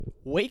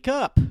Wake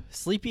up,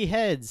 sleepy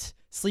heads,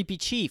 sleepy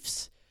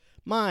chiefs,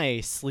 my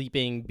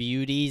sleeping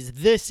beauties.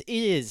 This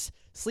is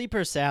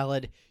Sleeper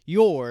Salad,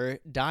 your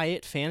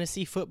diet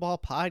fantasy football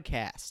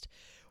podcast.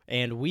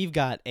 And we've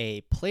got a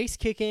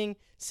place-kicking,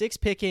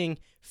 six-picking,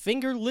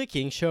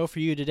 finger-licking show for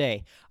you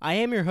today. I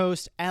am your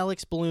host,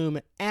 Alex Bloom,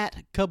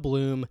 at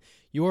Kabloom,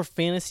 your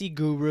fantasy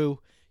guru,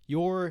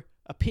 your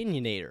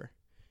opinionator,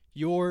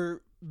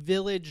 your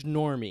village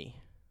normie.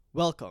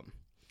 Welcome.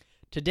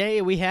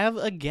 Today we have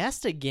a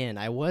guest again.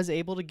 I was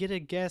able to get a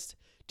guest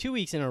 2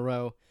 weeks in a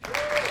row.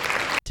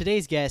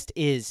 Today's guest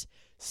is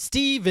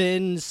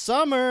Steven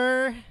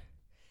Sommer.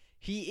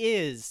 He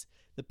is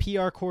the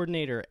PR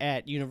coordinator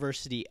at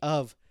University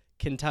of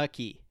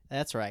Kentucky.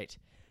 That's right.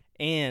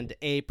 And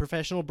a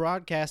professional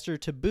broadcaster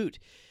to boot.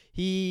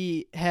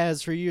 He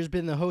has for years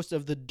been the host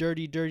of the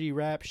Dirty Dirty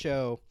Rap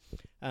Show,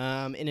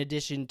 in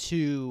addition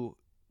to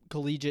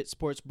collegiate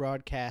sports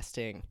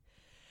broadcasting.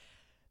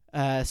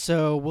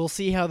 So we'll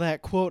see how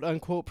that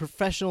quote-unquote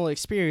professional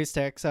experience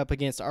stacks up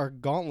against our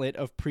gauntlet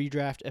of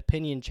pre-draft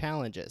opinion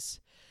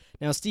challenges.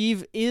 Now,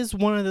 Steve is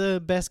one of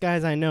the best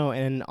guys I know,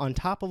 and on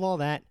top of all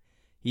that,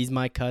 he's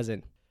my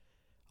cousin.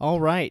 All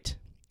right.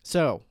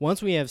 So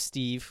once we have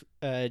Steve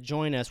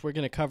join us, we're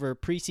going to cover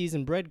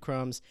preseason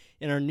breadcrumbs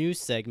in our news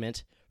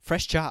segment,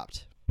 Fresh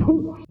Chopped.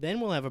 Then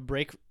we'll have a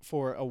break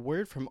for a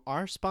word from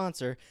our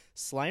sponsor,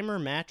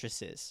 Slimer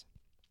Mattresses.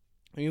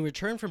 When we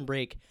return from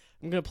break,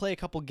 I'm going to play a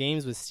couple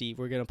games with Steve.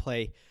 We're going to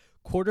play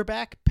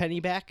quarterback,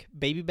 pennyback,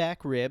 babyback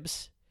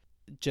ribs.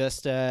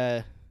 Just,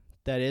 that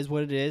is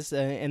what it is.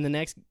 And the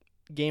next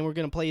game we're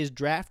going to play is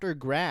draft or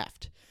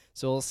graft.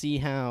 So we'll see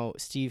how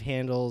Steve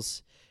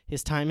handles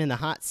his time in the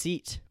hot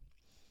seat.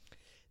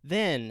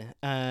 Then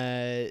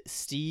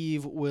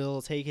Steve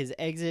will take his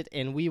exit,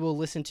 and we will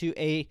listen to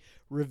a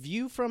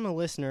review from a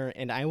listener,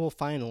 and I will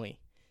finally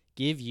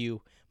give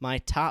you my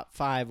top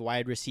 5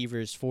 wide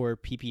receivers for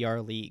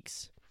PPR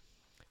leagues.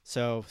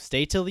 So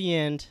stay till the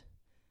end.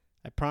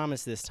 I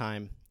promise this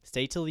time.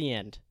 Stay till the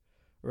end,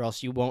 or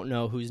else you won't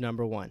know who's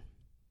number one.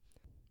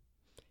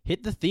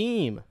 Hit the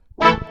theme.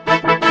 Sleeper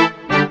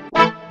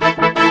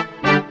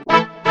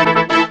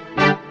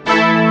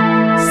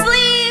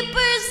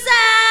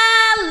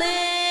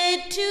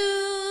salad to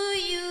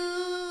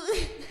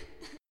you.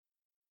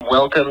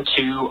 Welcome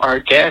to our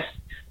guest,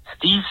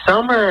 Steve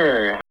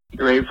Sommer.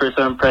 You ready for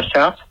some fresh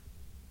chops?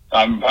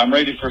 I'm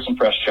ready for some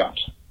fresh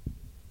chops.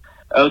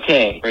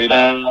 Okay.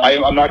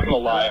 I'm not going to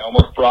lie. I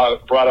almost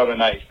brought out a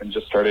knife and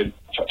just started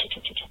chop.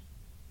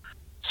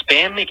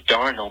 Spam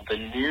McDarnold, the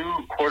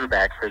new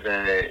quarterback for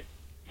the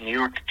New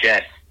York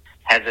Jets,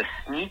 has a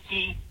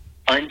sneaky,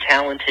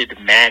 untalented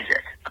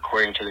magic,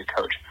 according to the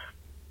coach.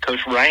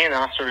 Coach Ryan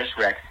Osiris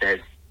Rex says,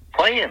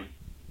 play him.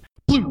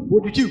 Blue,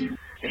 what did you?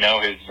 You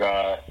know, his,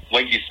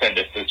 like you said,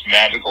 this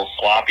magical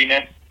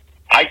sloppiness.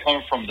 I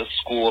come from the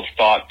school of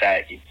thought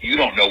that if you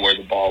don't know where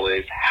the ball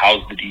is,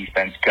 how's the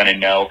defense going to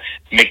know?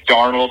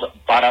 McDarnold,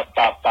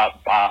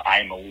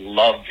 I'm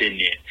loving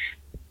it.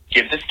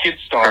 Give this kid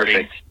starting.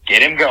 Perfect.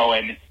 Get him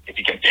going. If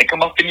you can pick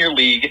him up in your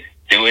league,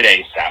 do it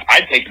ASAP.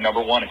 I'd take number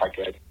 1 if I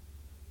could.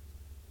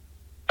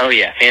 Oh,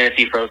 yeah,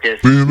 fantasy focus.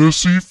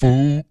 Fantasy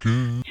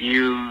focus.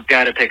 You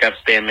got to pick up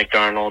Spam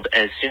McDarnold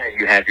as soon as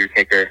you have your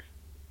kicker.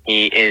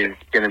 He is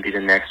going to be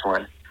the next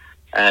one.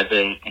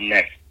 The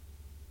next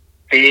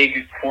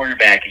big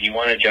quarterback, and you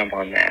want to jump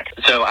on that.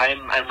 So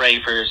I'm ready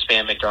for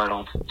Spam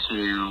McDarnold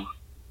to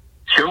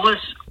show us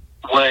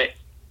what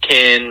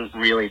can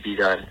really be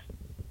done.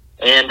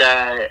 And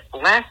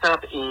last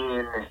up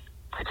in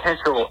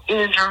potential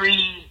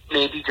injury,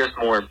 maybe just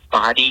more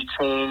body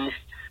change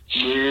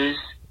news,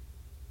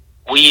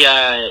 we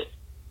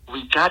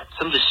got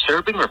some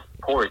disturbing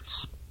reports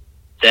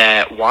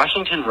that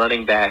Washington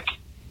running back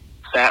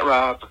Fat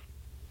Rob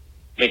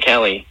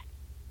McKelly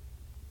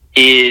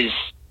is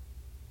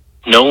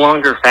no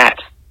longer fat.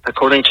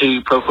 According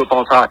to Pro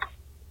Football Talk,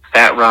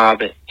 Fat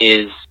Rob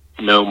is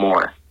no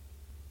more.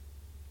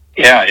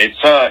 Yeah, it's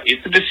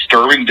a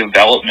disturbing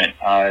development.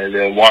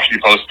 The Washington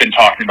Post has been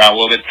talking about a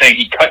little bit, saying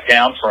he cut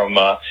down from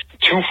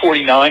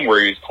 249,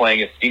 where he was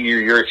playing his senior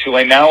year at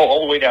Tulane, now all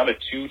the way down to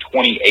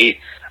 228,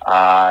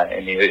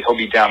 and he'll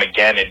be down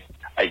again.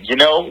 And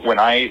when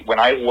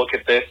I look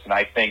at this and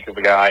I think of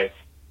a guy,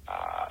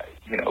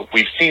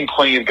 we've seen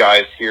plenty of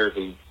guys here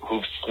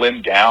who've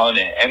slimmed down and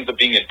it ends up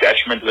being a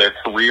detriment to their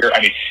career.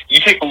 I mean, you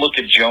take a look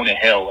at Jonah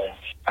Hill,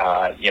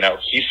 and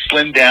he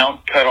slimmed down,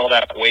 cut all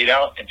that weight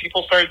out, and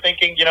people started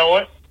thinking, you know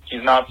what?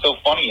 He's not so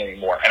funny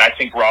anymore. And I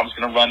think Rob's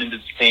going to run into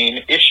the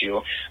same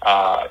issue.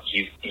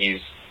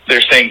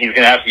 They're saying he's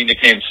going to have to be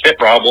nicknamed Spit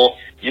Rob. Well,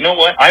 you know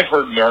what? I've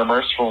heard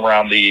murmurs from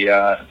around the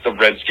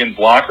Redskins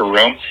locker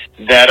room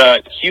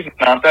that he's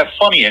not that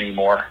funny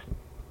anymore.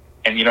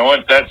 And you know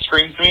what that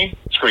screams to me?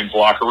 It screams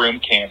locker room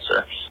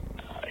cancer.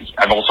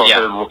 I've also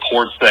heard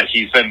reports that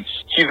he's been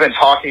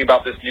talking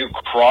about this new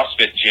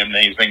CrossFit gym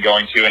that he's been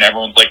going to, and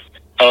everyone's like,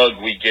 "Ugh,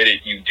 we get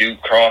it. You do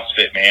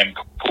CrossFit, man.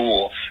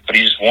 Cool." But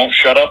he just won't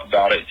shut up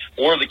about it.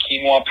 Or the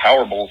quinoa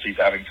power bowls he's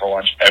having for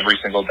lunch every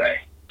single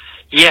day.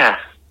 Yeah,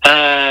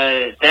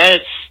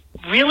 that's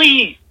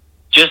really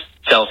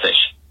selfish.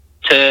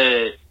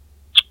 To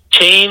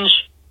change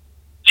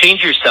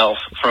yourself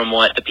from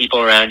what the people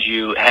around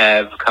you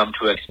have come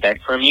to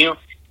expect from you,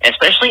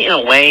 especially in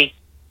a way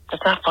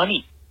that's not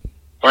funny.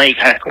 Like,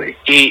 Exactly.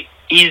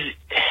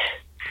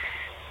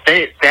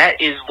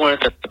 That is one of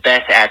the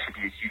best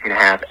attributes you can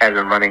have as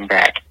a running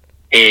back,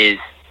 is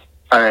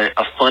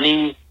a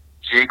funny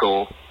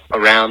jiggle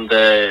around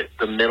the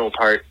middle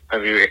part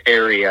of your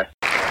area.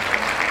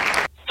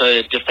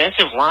 The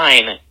defensive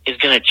line is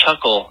going to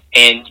chuckle,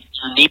 and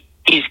your knees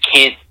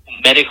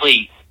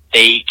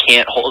they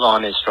can't hold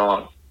on as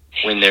strong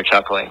when they're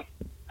chuckling.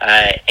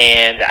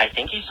 And I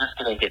think he's just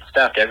going to get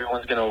stuffed.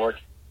 Everyone's going to look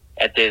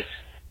at this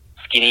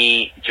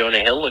skinny Jonah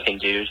Hill looking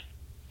dude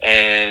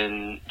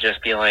and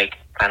just be like,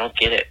 I don't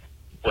get it.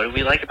 What do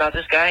we like about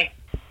this guy?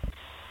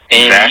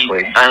 And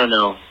Exactly. I don't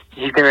know.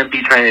 He's going to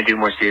be trying to do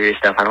more serious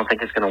stuff. I don't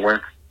think it's going to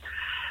work.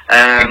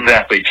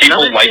 Exactly.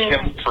 People another like thing-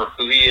 him for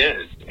who he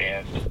is,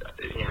 and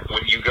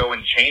when you go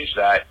and change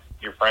that,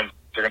 your friends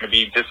are going to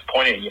be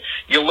disappointed.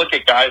 You look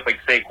at guys like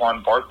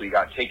Saquon Barkley,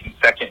 got taken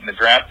second in the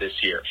draft this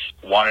year.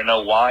 Want to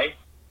know why?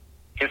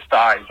 His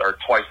thighs are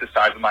twice the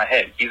size of my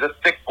head. He's a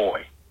thick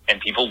boy, and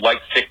people like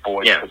thick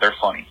boys because they're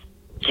funny.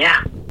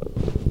 Yeah.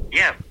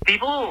 Yeah.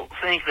 People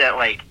think that,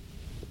 like,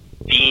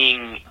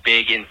 being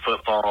big in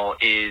football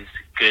is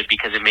good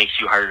because it makes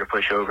you harder to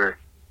push over.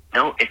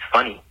 No, it's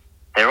funny.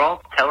 They're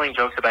all telling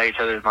jokes about each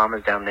other's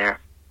mamas down there,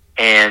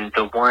 and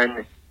the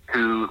one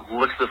who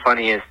looks the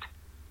funniest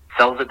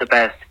sells it the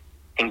best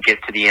and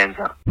gets to the end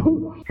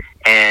zone.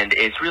 And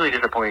it's really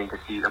disappointing to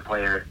see a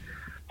player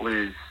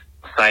lose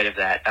sight of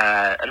that.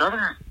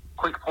 Another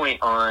quick point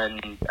on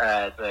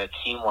the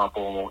quinoa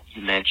bowl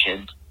you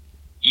mentioned.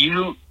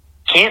 You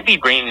can't be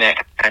bringing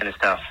that kind of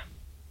stuff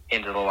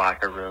into the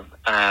locker room.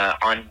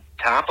 On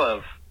top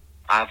of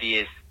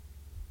obvious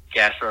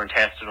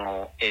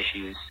gastrointestinal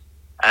issues,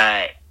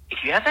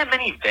 if you have that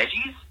many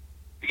veggies,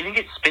 you're going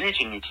to get spinach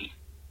in your teeth.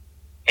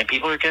 And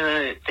people are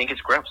going to think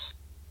it's gross.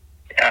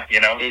 Yeah,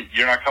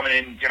 you're not coming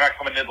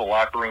into the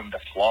locker room to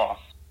floss.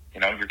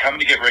 You're coming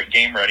to get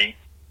game ready.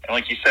 And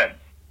like you said,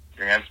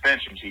 you're going to have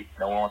spinach in your teeth.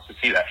 No one wants to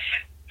see that.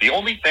 The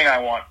only thing I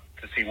want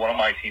to see one of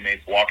my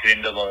teammates walk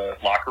into the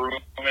locker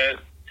room is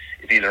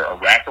either a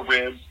rack of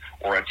ribs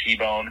or a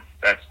T-bone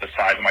that's the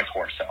size of my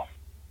torso.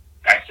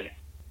 That's it.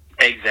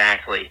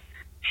 Exactly.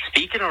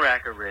 Speaking of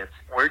rack of ribs,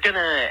 we're going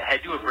to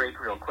head to a break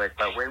real quick,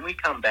 but when we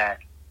come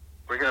back,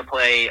 we're going to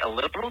play a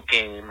little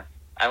game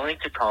I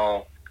like to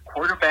call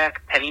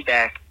quarterback,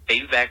 pennyback,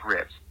 babyback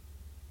ribs,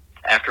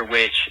 after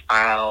which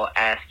I'll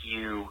ask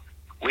you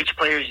which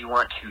players you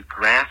want to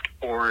draft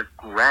or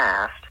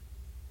graft.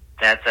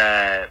 That's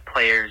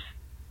players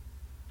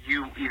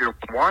you either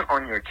want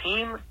on your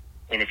team,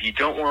 and if you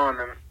don't want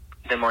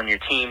them on your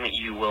team,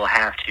 you will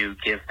have to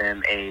give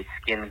them a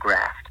skin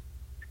graft.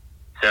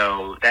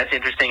 So that's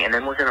interesting. And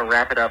then we're going to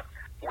wrap it up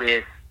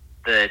with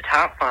the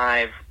top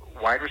 5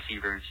 wide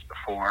receivers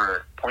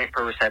for point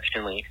per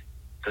reception league.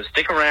 So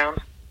stick around,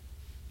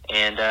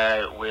 and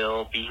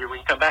we'll be here when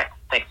you come back.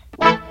 Thanks.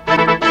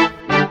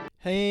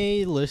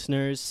 Hey,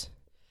 listeners.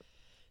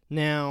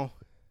 Now,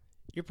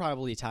 you're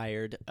probably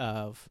tired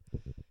of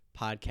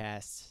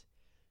podcasts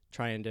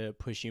trying to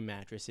push you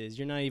mattresses.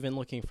 You're not even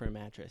looking for a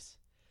mattress.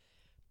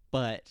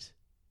 But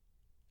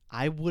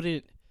I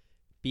wouldn't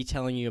be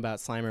telling you about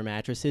Slimer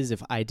mattresses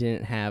if I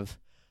didn't have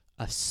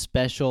a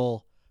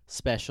special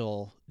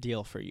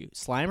deal for you.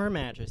 Slimer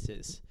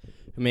mattresses,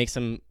 who make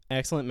some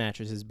excellent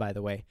mattresses, by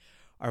the way,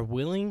 are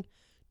willing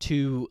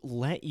to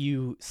let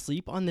you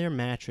sleep on their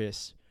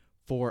mattress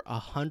for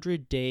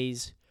 100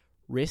 days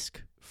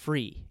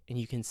risk-free, and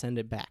you can send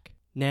it back.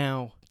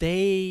 Now,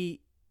 they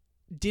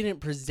didn't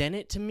present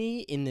it to me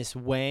in this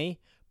way,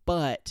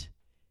 but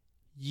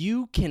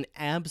you can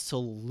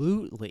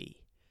absolutely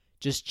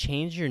just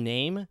change your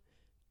name,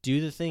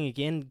 do the thing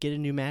again, get a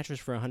new mattress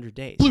for 100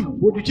 days.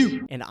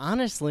 And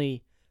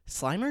honestly,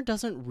 Slimer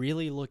doesn't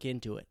really look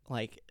into it.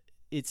 Like,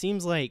 it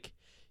seems like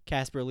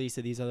Casper,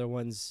 Lisa, these other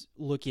ones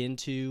look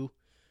into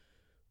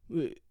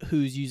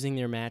who's using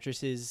their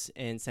mattresses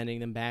and sending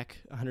them back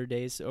 100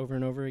 days over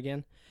and over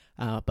again.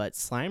 But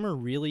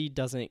Slimer really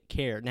doesn't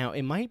care. Now,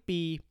 it might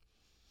be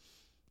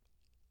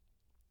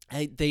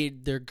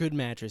they're good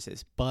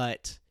mattresses,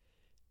 but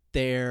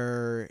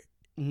they're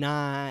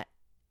not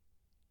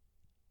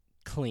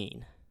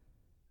clean.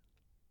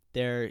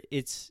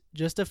 It's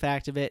just a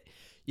fact of it.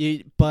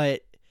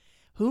 But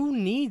who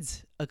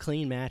needs a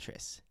clean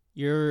mattress?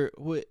 You're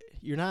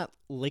not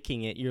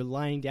licking it. You're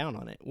lying down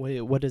on it.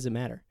 What does it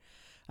matter?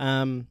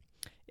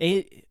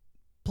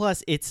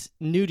 Plus, it's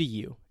new to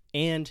you,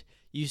 and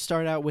you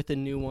start out with a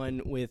new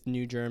one with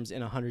new germs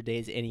in 100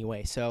 days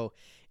anyway, so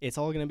it's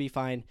all going to be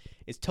fine.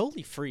 It's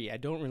totally free. I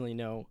don't really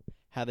know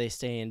how they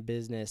stay in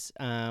business.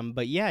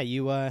 But yeah,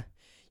 you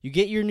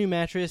get your new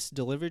mattress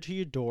delivered to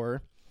your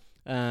door.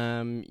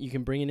 You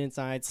can bring it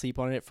inside, sleep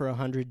on it for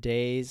 100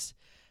 days.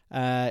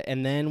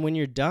 And then when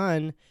you're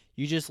done,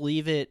 you just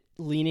leave it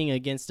leaning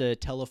against a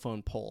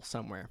telephone pole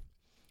somewhere,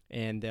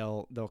 and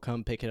they'll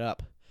come pick it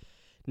up.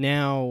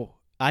 Now,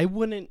 I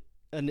wouldn't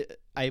and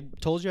I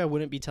told you I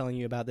wouldn't be telling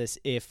you about this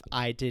if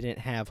I didn't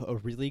have a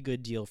really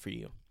good deal for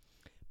you.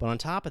 But on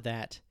top of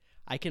that,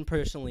 I can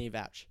personally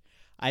vouch.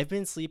 I've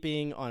been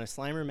sleeping on a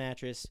Slimer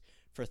mattress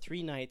for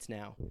 3 nights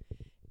now,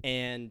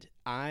 and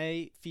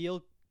I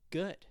feel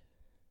good.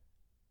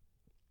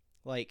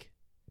 Like,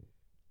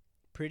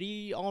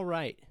 pretty all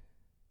right.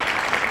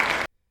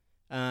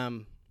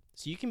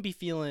 So you can be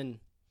feeling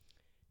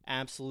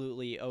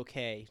absolutely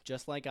okay,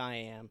 just like I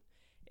am,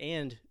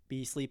 and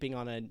be sleeping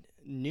on a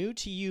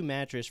new-to-you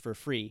mattress for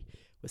free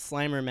with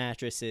Slimer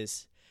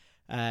mattresses.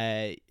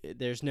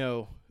 There's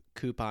no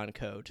coupon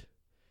code.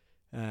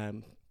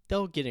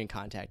 They'll get in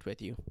contact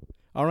with you.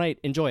 All right,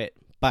 enjoy it.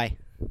 Bye.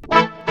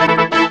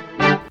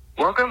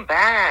 Welcome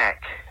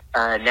back.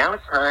 Now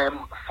it's time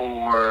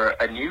for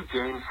a new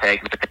game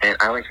segment that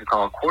I like to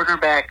call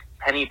quarterback,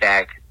 penny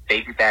back,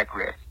 baby back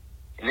risk.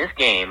 In this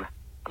game,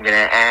 I'm going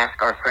to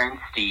ask our friend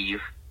Steve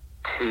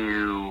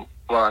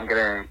I'm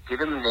going to give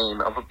him the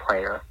name of a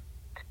player,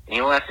 and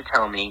he will have to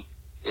tell me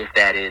if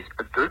that is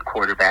a good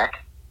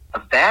quarterback, a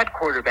bad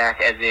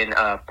quarterback as in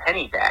a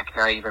penny back,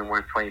 not even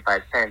worth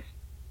 25 cents,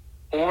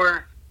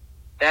 or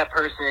that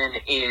person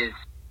is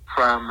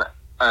from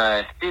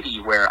a city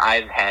where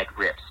I've had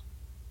rips.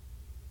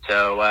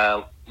 So,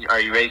 are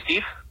you ready,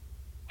 Steve?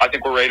 I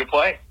think we're ready to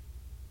play.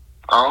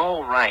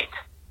 All right.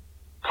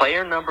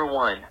 Player number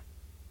 1,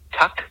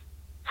 Tuck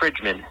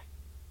Fridgman.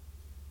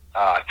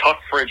 Tuck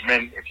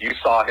Fridgman, if you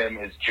saw him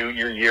his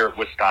junior year at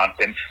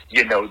Wisconsin,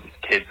 you know this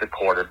kid's a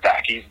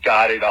quarterback. He's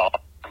got it all.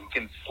 He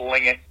can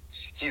sling it.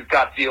 He's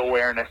got the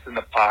awareness in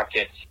the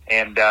pocket.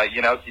 And,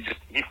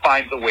 he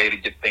finds a way to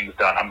get things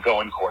done. I'm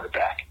going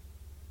quarterback.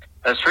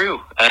 That's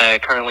true.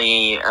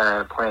 Currently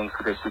playing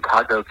for the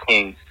Chicago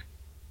Kings.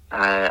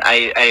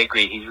 I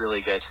agree. He's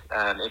really good.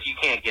 If you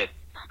can't get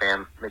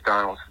Spam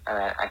McDonald,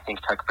 I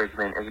think Tuck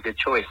Fridgman is a good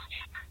choice.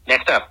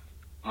 Next up,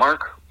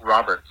 Mark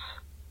Roberts.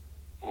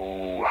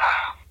 Ooh,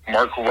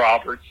 Mark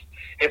Roberts.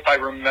 If I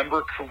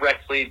remember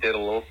correctly, did a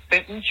little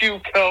stint in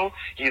JUCO.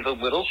 He's a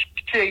little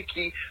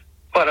shaky,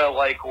 but I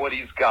like what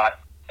he's got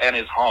and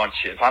his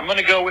haunches. I'm going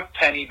to go with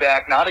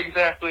Pennyback. Not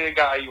exactly a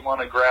guy you want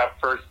to grab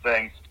first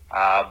thing,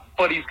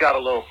 but he's got a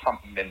little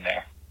something in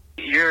there.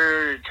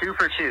 You're 2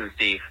 for 2,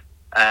 Steve.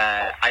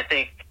 I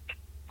think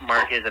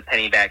Mark is a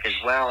pennyback as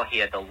well. He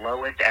had the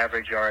lowest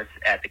average yards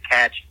at the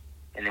catch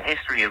in the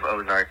history of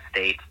Ozark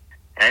State,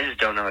 and I just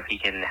don't know if he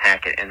can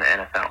hack it in the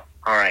NFL.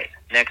 All right,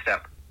 next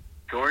up,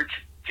 George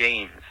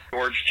James.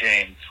 George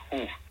James.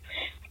 Ooh.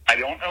 I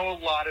don't know a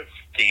lot of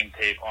game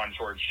tape on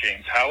George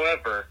James.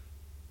 However,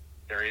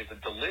 there is a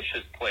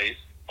delicious place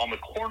on the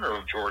corner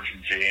of George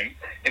and James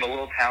in a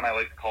little town I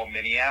like to call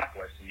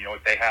Minneapolis. And you know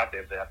what they have? They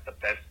have the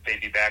best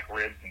baby back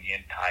ribs in the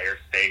entire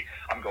state.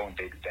 I'm going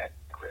baby back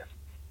ribs.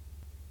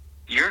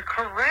 You're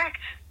correct.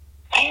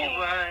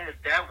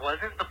 That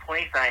wasn't the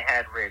place I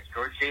had ribs.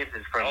 George James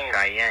is from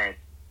Cheyenne.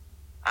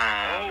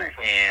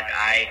 And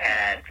I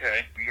had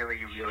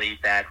really, really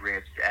bad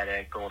ribs at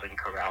a Golden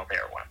Corral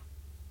there once.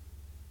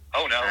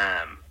 Oh, no.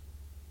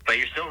 But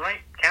you're still right.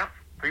 Count.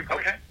 3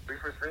 points. Okay. 3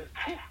 for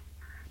 3.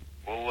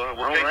 We'll all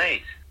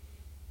right.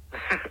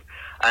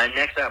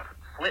 Next up,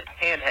 Flip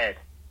Handhead.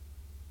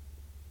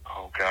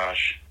 Oh,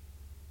 gosh.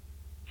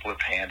 Flip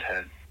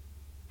Handhead.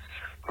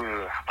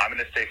 I'm going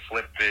to say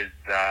Flip is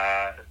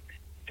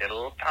did a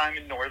little time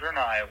in northern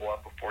Iowa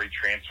before he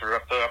transferred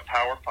up to a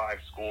Power 5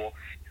 school.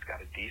 He's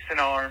got a decent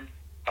arm,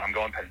 but I'm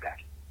going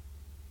Pennyback.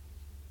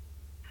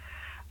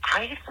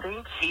 I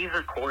think he's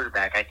a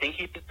quarterback. I think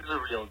he's a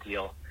real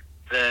deal.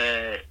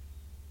 The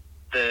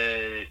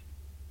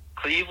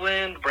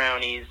Cleveland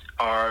Brownies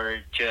are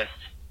just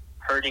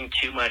hurting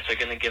too much. They're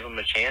going to give him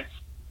a chance.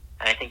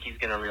 I think he's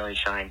going to really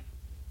shine.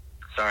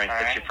 Sorry,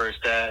 that's your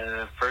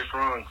first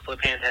wrong. Flip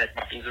Handhead.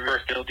 He's a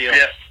real deal.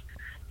 Yes.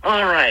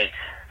 All right.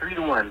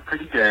 3-1.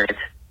 Pretty good.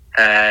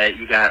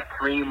 You got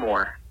 3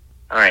 more.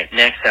 All right.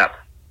 Next up,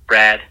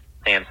 Brad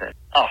Sampson.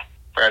 Oh,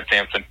 Brad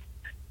Sampson.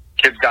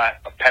 Kid's got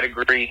a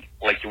pedigree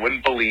like you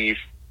wouldn't believe.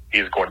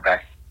 He's a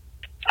quarterback.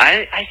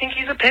 I think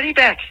he's a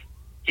pennyback.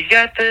 He's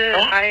got the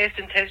highest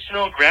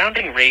intentional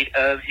grounding rate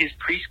of his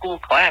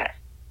preschool class.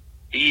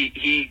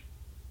 He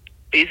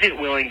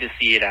isn't willing to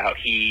see it out.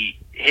 He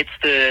hits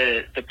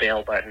the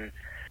bail button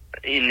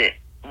in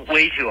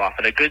way too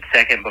often, a good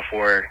second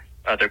before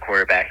other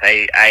quarterbacks.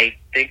 I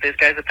think this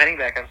guy's a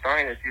pennyback. I'm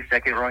sorry, that's your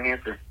second wrong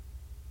answer.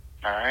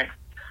 All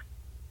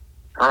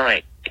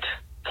right.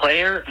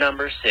 Player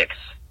number 6,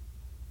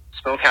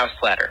 Smokehouse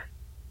Platter.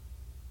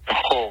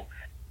 Oh,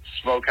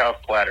 Smokehouse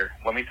Platter.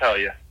 Let me tell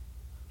you,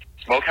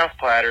 Smokehouse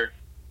Platter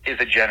is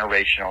a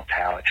generational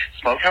talent.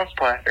 Smokehouse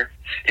Platter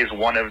is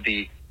one of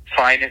the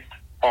finest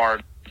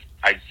arms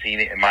I've seen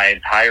it in my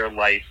entire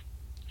life.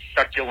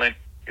 Succulent.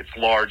 It's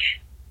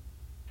large.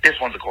 This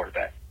one's a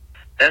quarterback.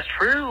 That's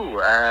true.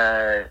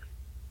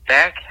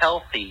 Back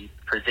healthy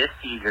for this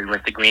season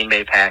with the Green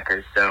Bay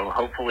Packers, so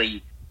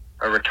hopefully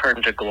a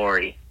return to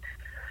glory.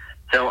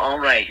 So, all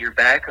right, you're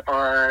back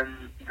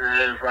on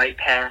the right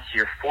path.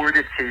 You're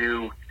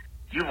 4-2.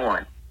 You've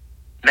won.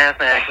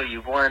 Mathematically,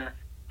 you've won.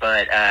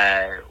 but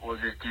we'll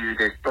just do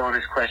this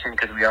bonus question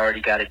because we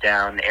already got it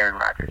down. Aaron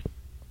Rodgers.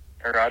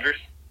 Aaron Rodgers?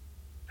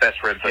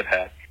 Best ribs I've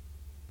had.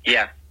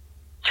 Yeah.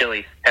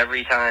 Chili's.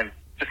 Every time.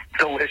 Just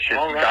delicious.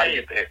 All You right. gotta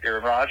get the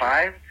Aaron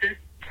Rodgers.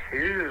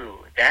 5-2.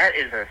 That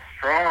is a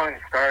strong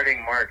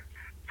starting mark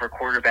for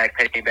quarterback,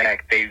 baby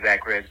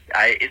back ribs.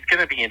 It's going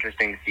to be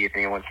interesting to see if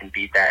anyone can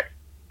beat that.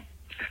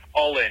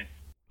 All in.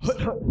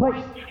 All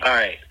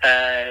right.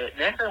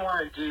 Next I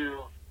want to do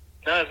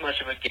not as much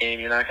of a game.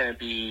 You're not going to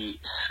be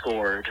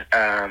scored.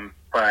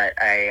 But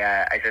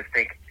I just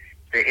think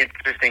the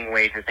interesting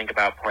way to think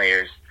about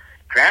players.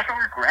 Draft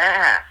or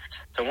graft.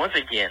 So once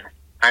again,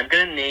 I'm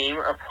going to name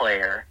a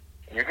player,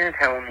 and you're going to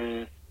tell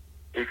me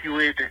if you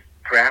would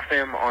draft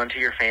them onto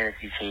your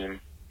fantasy team.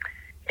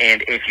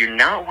 And if you're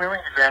not willing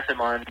to draft them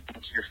onto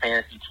your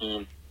fantasy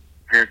team,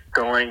 you're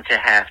going to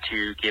have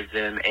to give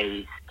them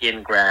a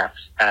skin graft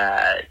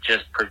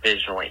just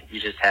provisionally. You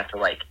just have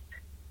to,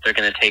 they're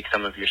going to take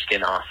some of your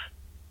skin off,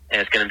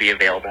 and it's going to be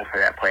available for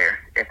that player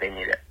if they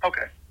need it.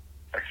 Okay.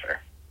 That's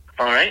fair.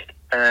 All right.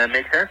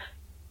 Make sense?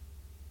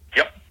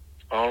 Yep.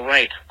 All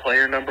right.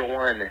 Player number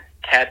 1,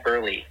 Tad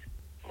Burley.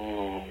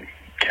 Ooh,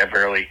 Cat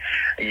Burley.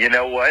 You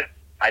know what?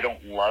 I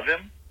don't love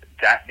him.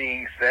 That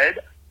being said,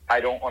 I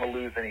don't want to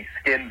lose any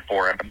skin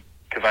for him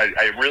because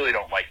I really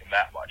don't like him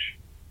that much.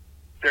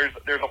 There's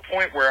a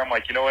point where I'm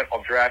like, you know what?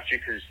 I'll draft you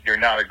because you're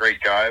not a great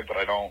guy, but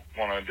I don't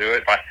want to do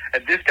it.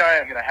 And this guy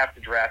I'm going to have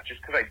to draft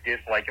just because I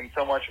dislike him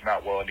so much. I'm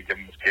not willing to give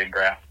him the skin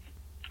graft.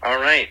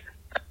 All right.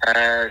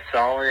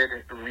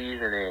 Solid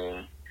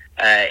reasoning.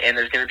 And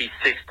there's going to be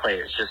 6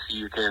 players just so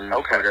you can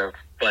sort of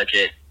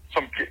budget.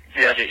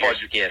 Budget your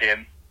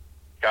skin.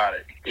 Got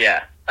it.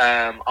 Yeah.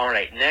 All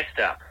right. Next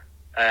up,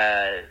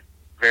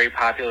 very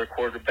popular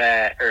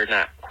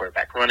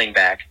running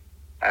back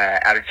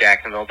out of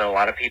Jacksonville that a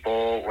lot of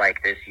people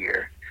like this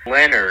year.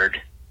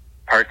 Leonard,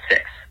 Part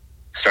 6,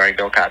 starring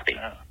Bill Cosby.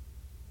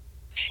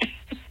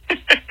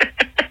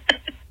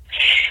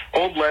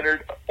 Old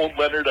Leonard,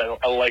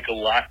 I like a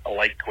lot. I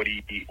like what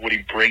he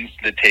brings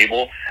to the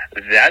table.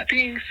 That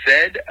being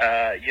said,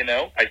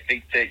 I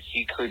think that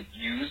he could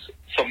use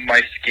some of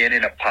my skin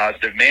in a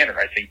positive manner.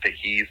 I think that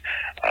he's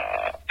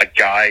a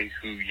guy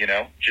who,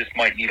 just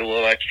might need a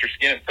little extra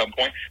skin at some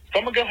point. So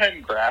I'm gonna go ahead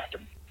and graft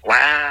him.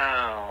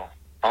 Wow.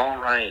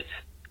 All right.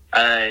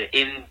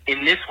 In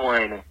this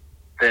one,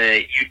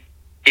 it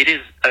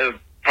is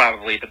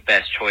probably the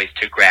best choice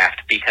to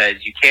graft because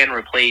you can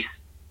replace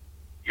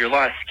your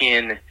lost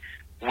skin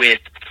with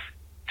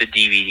the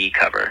DVD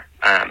cover.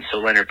 So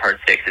Leonard Part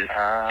 6 is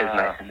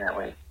nice in that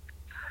way.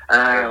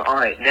 All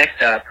right,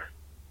 next up,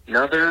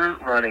 another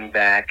running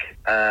back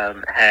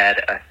had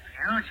a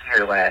huge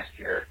year last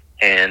year,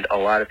 and a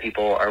lot of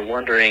people are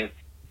wondering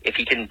if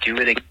he can do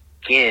it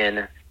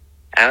again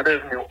out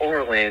of New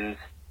Orleans,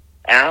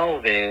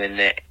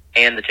 Alvin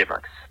and the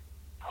Chipmunks.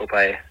 Hope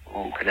I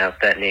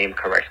pronounced that name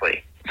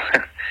correctly.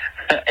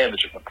 And the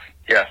Chipmunks.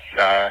 Yes.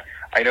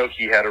 I know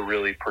he had a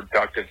really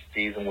productive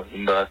season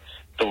within the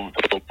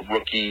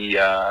rookie,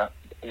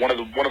 one of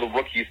the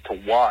rookies to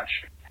watch.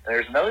 And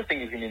there's another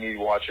thing he's going to need to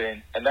watch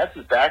in, and that's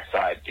his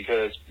backside,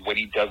 because when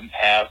he doesn't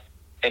have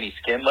any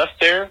skin left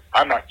there,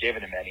 I'm not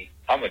giving him any.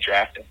 I'm going to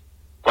draft him.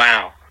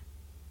 Wow.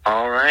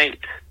 All right.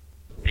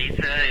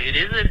 It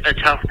is a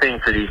tough thing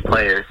for these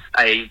players.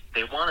 They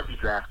want to be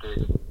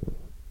drafted,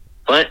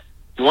 but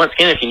you want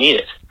skin if you need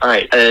it. All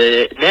right.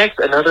 Next,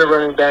 another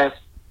running back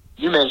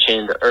you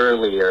mentioned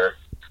earlier,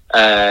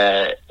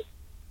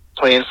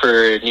 playing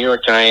for New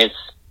York Giants,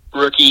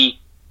 rookie,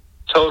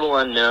 total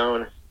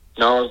unknown,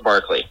 Gnarls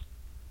Barkley.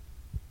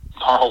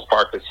 Gnarls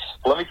Barkley.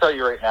 Let me tell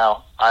you right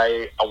now,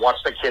 I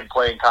watched the kid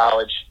play in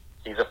college.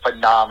 He's a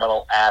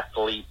phenomenal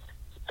athlete.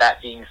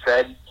 That being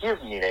said, he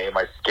doesn't need any of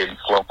my skin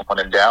slowing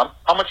him down.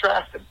 I'm going to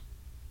draft him.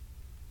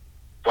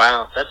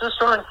 Wow, that's a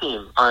strong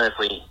team,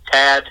 honestly.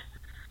 Tad,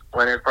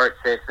 Leonard Part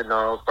 6, and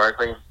Gnarls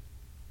Barkley.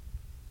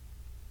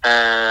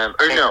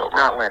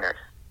 Not Leonard.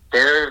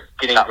 They're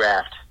getting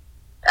drafted.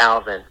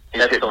 Alvin.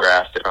 He's getting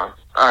drafted. All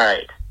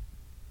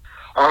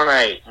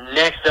right.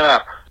 Next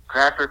up,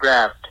 draft or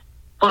draft.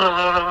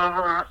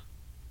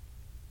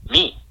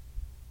 Me.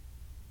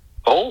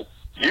 Oh,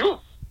 you.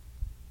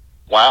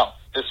 Wow.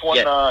 This one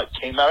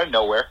came out of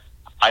nowhere.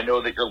 I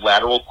know that your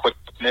lateral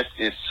quickness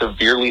is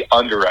severely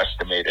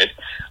underestimated,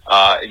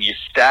 and you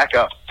stack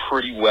up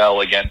pretty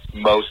well against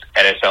most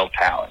NFL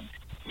talent.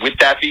 With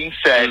that being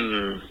said,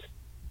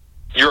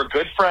 you're a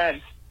good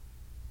friend,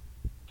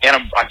 and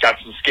I've got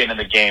some skin in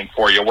the game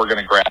for you. We're going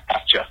to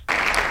graft you.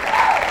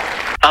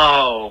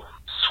 Oh,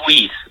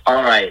 sweet.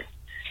 All right.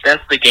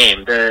 That's the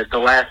game. The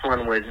last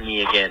one was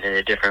me again in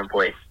a different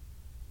place.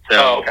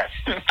 So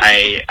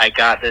okay. I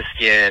got the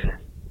skin.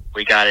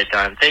 We got it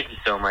done. Thank you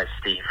so much,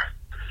 Steve.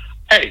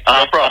 Hey,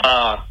 no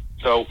problem.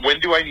 So when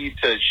do I need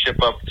to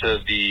ship up to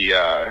the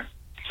ER,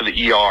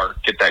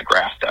 get that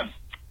graft done?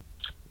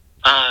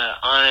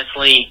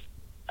 Honestly,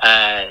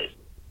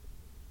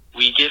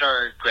 we get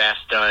our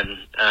grafts done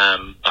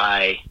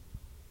by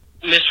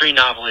mystery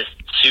novelist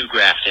Sue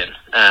Grafton,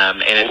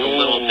 and it's a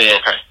little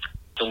bit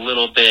a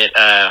little bit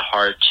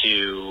hard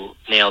to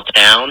nail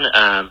down.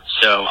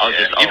 So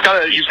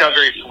you've got a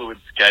very fluid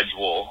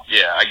schedule.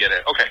 Yeah, I get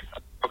it. Okay.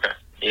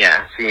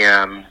 Yeah. See,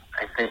 I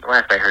think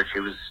last I heard she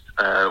was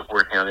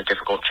working on a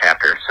difficult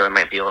chapter, so it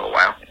might be a little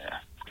while. Yeah.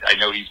 I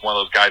know he's one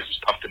of those guys who's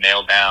tough to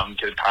nail down,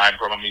 get a time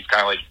from him. He's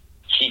kind of like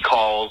he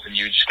calls, and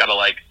you just got to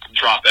like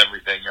drop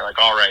everything. You're like,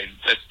 all right,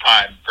 it's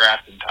time,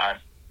 drafting time.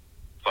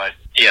 But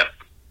yeah,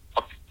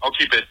 I'll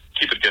keep it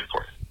good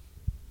for you.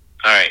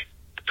 All right,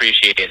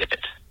 appreciate it.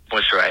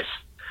 Moisturize.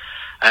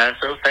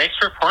 So thanks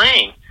for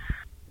playing.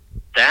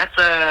 That's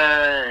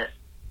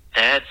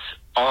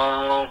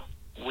all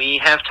we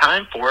have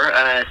time for.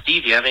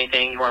 Steve, do you have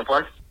anything you want to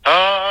plug?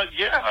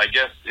 Yeah, I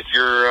guess if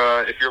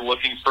you're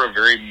looking for a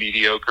very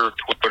mediocre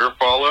Twitter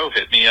follow,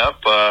 hit me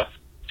up.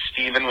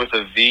 Steven with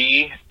a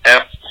V,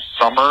 F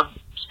Summer,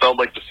 spelled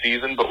like the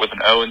season, but with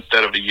an O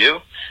instead of a U.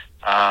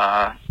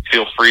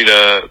 Feel free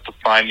to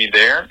find me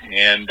there.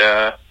 And,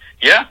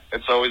 yeah,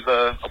 it's always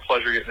a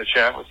pleasure getting to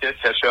chat with you,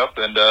 catch up,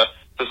 and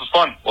this is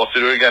fun. We'll have to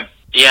do it again.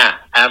 Yeah,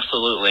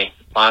 absolutely.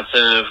 Lots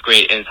of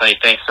great insight.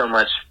 Thanks so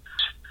much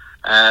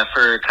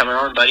for coming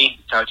on, buddy.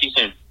 Talk to you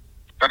soon.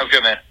 Sounds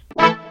good, man.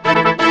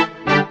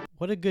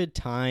 What a good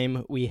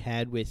time we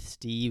had with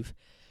Steve.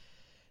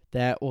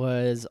 That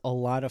was a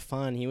lot of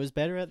fun. He was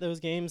better at those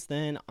games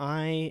than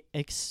I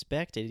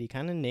expected. He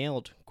kind of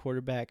nailed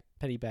quarterback,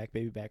 petty back,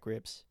 baby back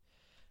rips.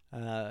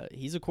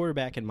 He's a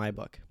quarterback in my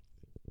book.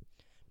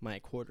 My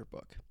quarter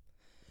book.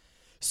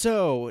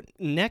 So,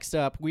 next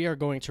up, we are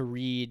going to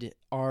read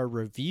our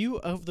review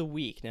of the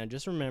week. Now,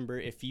 just remember,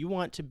 if you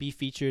want to be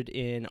featured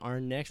in our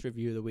next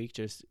review of the week,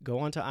 just go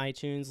onto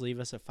iTunes, leave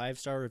us a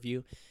 5-star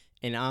review,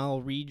 and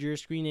I'll read your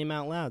screen name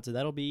out loud. So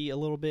that'll be a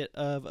little bit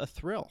of a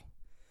thrill.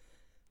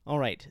 All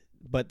right,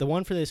 but the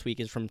one for this week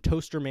is from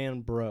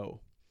Toasterman Bro,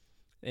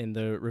 and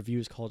the review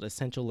is called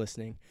Essential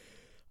Listening.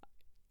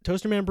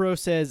 Toasterman Bro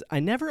says, I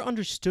never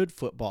understood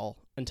football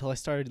until I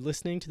started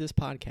listening to this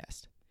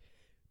podcast.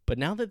 But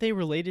now that they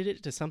related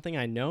it to something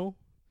I know,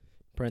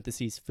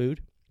 parentheses,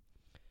 food,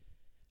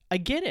 I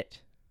get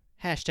it.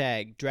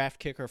 Hashtag draft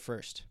kicker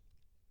first.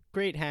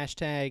 Great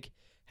hashtag.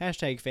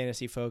 Hashtag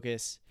fantasy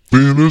focus.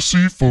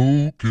 Fantasy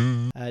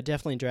focus.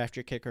 Definitely draft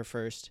your kicker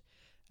first.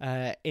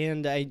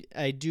 And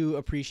I do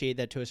appreciate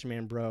that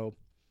Toasterman Bro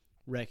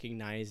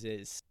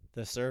recognizes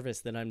the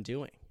service that I'm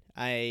doing.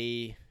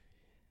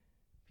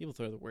 People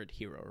throw the word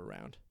hero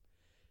around.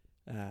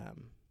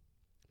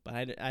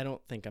 But I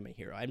don't think I'm a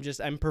hero.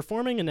 I'm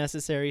performing a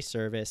necessary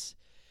service.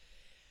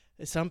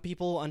 Some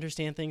people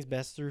understand things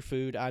best through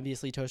food.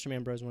 Obviously,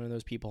 Toasterman Bro is one of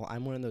those people.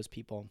 I'm one of those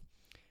people.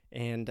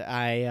 And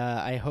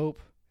I hope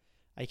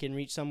I can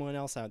reach someone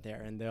else out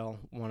there, and they'll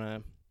want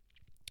to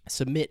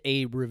submit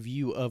a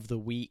review of the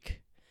week.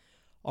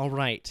 All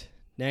right,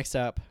 next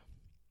up,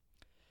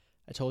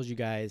 I told you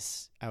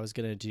guys I was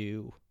going to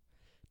do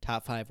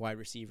top 5 wide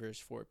receivers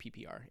for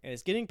PPR. And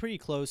it's getting pretty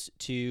close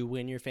to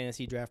when your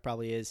fantasy draft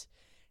probably is.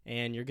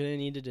 And you're going to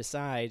need to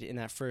decide in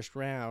that first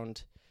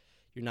round,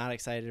 you're not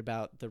excited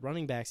about the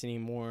running backs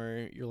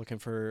anymore. You're looking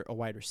for a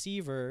wide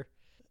receiver.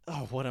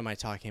 Oh, what am I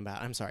talking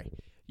about? I'm sorry.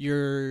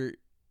 The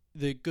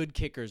good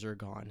kickers are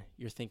gone.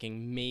 You're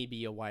thinking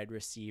maybe a wide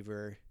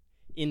receiver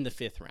in the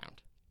 5th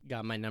round.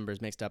 Got my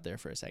numbers mixed up there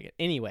for a second.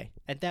 Anyway,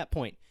 at that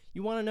point,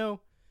 you want to know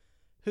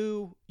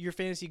who your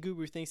fantasy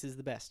guru thinks is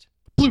the best.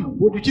 Blue,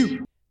 what did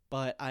you?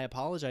 But I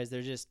apologize.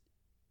 There just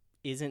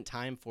isn't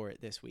time for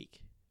it this week.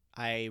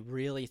 I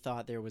really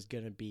thought there was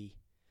going to be.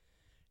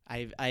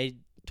 I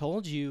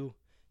told you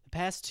the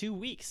past 2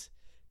 weeks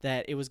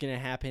that it was going to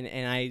happen,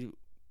 and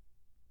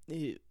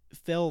it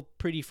fell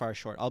pretty far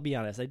short. I'll be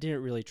honest. I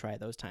didn't really try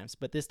those times.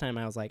 But this time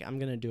I was like, I'm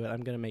going to do it.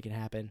 I'm going to make it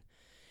happen.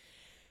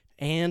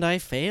 And I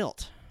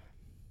failed.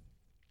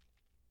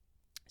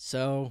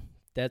 So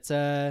that's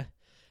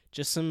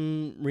just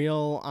some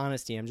real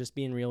honesty. I'm just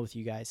being real with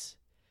you guys.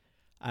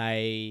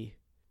 I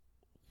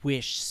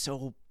wish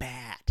so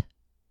bad.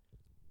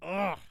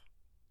 Ugh.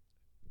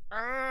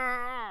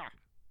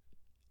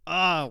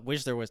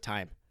 Wish there was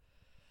time.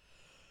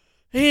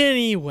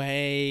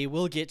 Anyway,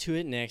 we'll get to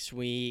it next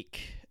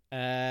week.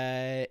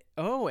 And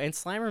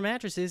Slimer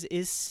Mattresses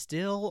is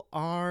still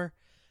our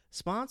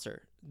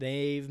sponsor.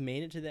 They've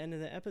made it to the end of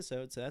the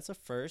episode, so that's a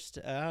first.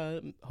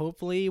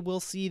 Hopefully we'll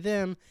see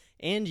them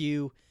and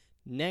you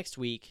next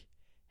week.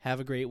 Have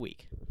a great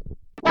week.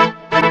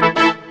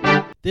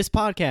 This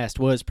podcast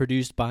was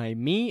produced by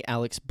me,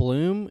 Alex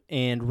Bloom,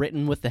 and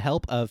written with the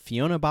help of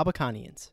Fiona Babakanians.